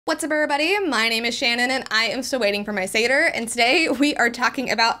What's up, everybody? My name is Shannon and I am still waiting for my Satyr, and today we are talking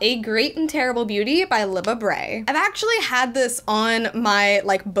about A Great and Terrible Beauty by Libba Bray. I've actually had this on my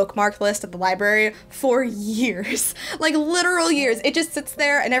bookmark list at the library for years, like literal years. It just sits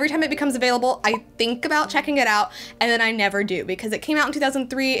there, and every time it becomes available I think about checking it out, and then I never do because it came out in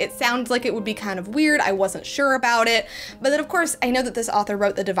 2003. It sounds like it would be kind of weird. I wasn't sure about it, but then of course I know that this author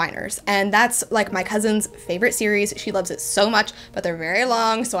wrote The Diviners, and that's like my cousin's favorite series. She loves it so much, but they're very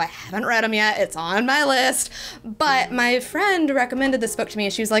long, so I haven't read them yet. It's on my list. But my friend recommended this book to me,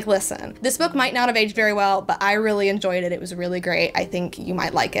 and she was like, listen, this book might not have aged very well, but I really enjoyed it. It was really great. I think you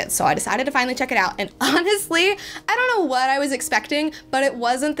might like it. So I decided to finally check it out. And honestly, I don't know what I was expecting, but it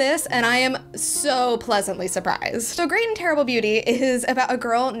wasn't this, and I am so pleasantly surprised. So Great and Terrible Beauty is about a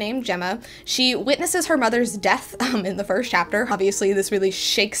girl named Gemma. She witnesses her mother's death in the first chapter. Obviously, this really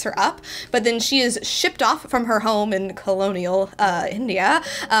shakes her up, but then she is shipped off from her home in colonial India,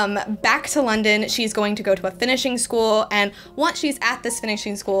 back to London. She's going to go to a finishing school, and once she's at this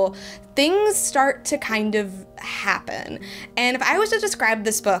finishing school, things start to kind of happen. And if I was to describe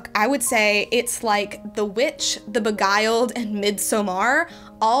this book, I would say it's like The Witch, The Beguiled, and Midsommar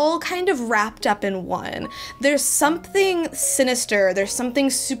all kind of wrapped up in one. There's something sinister, there's something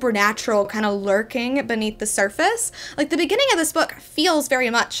supernatural kind of lurking beneath the surface. Like the beginning of this book feels very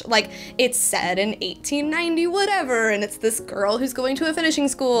much like it's set in 1890 whatever, and it's this girl who's going to a finishing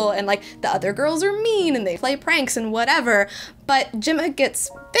school, and like the other girls are mean and they play pranks and whatever. But Gemma gets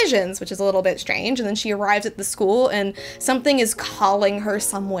visions, which is a little bit strange, and then she arrives at the school and something is calling her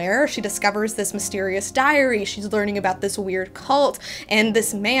somewhere. She discovers this mysterious diary. She's learning about this weird cult, and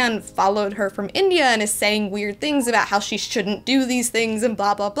this man followed her from India and is saying weird things about how she shouldn't do these things and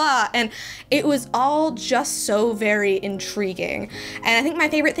blah, blah, blah. And it was all just so very intriguing. And I think my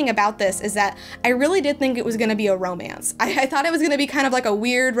favorite thing about this is that I really did think it was going to be a romance. I thought it was going to be kind of like a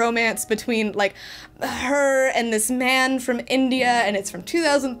weird romance between like her and this man from India, and it's from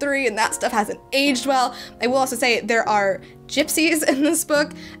 2003, and that stuff hasn't aged well. I will also say there are gypsies in this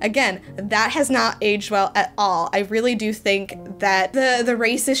book. Again, that has not aged well at all. I really do think that the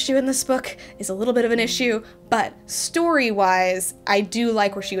race issue in this book is a little bit of an issue, but story-wise, I do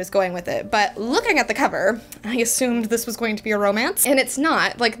like where she was going with it. But looking at the cover, I assumed this was going to be a romance, and it's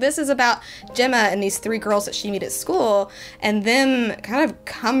not. Like, this is about Gemma and these three girls that she meets at school, and them kind of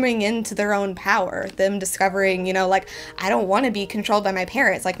coming into their own power, them discovering, you know, like, I don't want to be controlled by my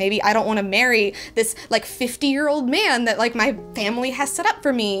parents. Like, maybe I don't want to marry this, like, 50-year-old man that, like, my family has set up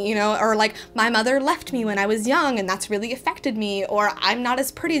for me, you know, or like my mother left me when I was young and that's really affected me, or I'm not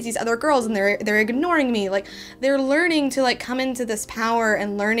as pretty as these other girls and they're ignoring me. Like, they're learning to like come into this power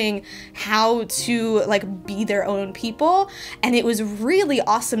and learning how to like be their own people, and it was really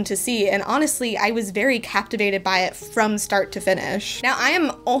awesome to see. And honestly, I was very captivated by it from start to finish. Now, I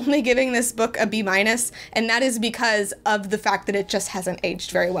am only giving this book a B-, and that is because of the fact that it just hasn't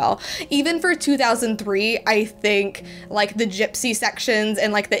aged very well. Even for 2003, I think like the gypsy sections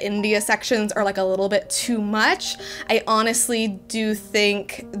and like the India sections are like a little bit too much. I honestly do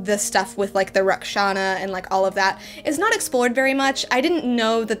think the stuff with like the Rakshana and like all of that is not explored very much. I didn't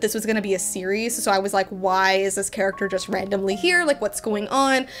know that this was going to be a series, so I was like, why is this character just randomly here? Like, what's going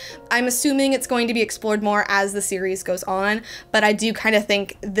on? I'm assuming it's going to be explored more as the series goes on, but I do kind of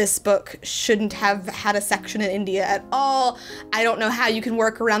think this book shouldn't have had a section in India at all. I don't know how you can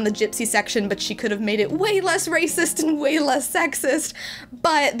work around the gypsy section, but she could have made it way less racist and way less sexist.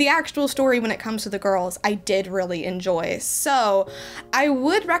 But the actual story when it comes to the girls, I did really enjoy. So I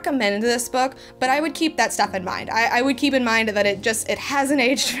would recommend this book, but I would keep that stuff in mind. I would keep in mind that it hasn't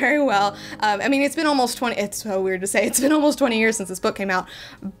aged very well. I mean, it's been almost 20, it's so weird to say, it's been almost 20 years since this book came out,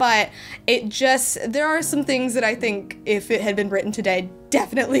 but there are some things that I think if it had been written today,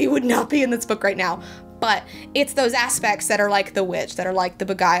 definitely would not be in this book right now. But it's those aspects that are like The Witch, that are like The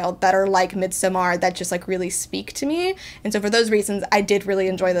Beguiled, that are like Midsommar, that just like really speak to me. And so for those reasons, I did really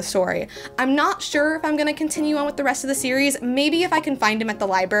enjoy the story. I'm not sure if I'm gonna continue on with the rest of the series. Maybe if I can find him at the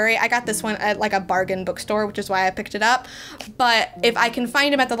library. I got this one at like a bargain bookstore, which is why I picked it up. But if I can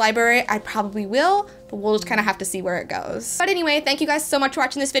find him at the library, I probably will. But we'll just kind of have to see where it goes. But anyway, thank you guys so much for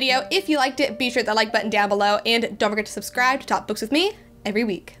watching this video. If you liked it, be sure to hit that like button down below, and don't forget to subscribe to Talk Books with me every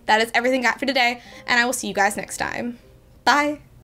week. That is everything I got for today, and I will see you guys next time. Bye!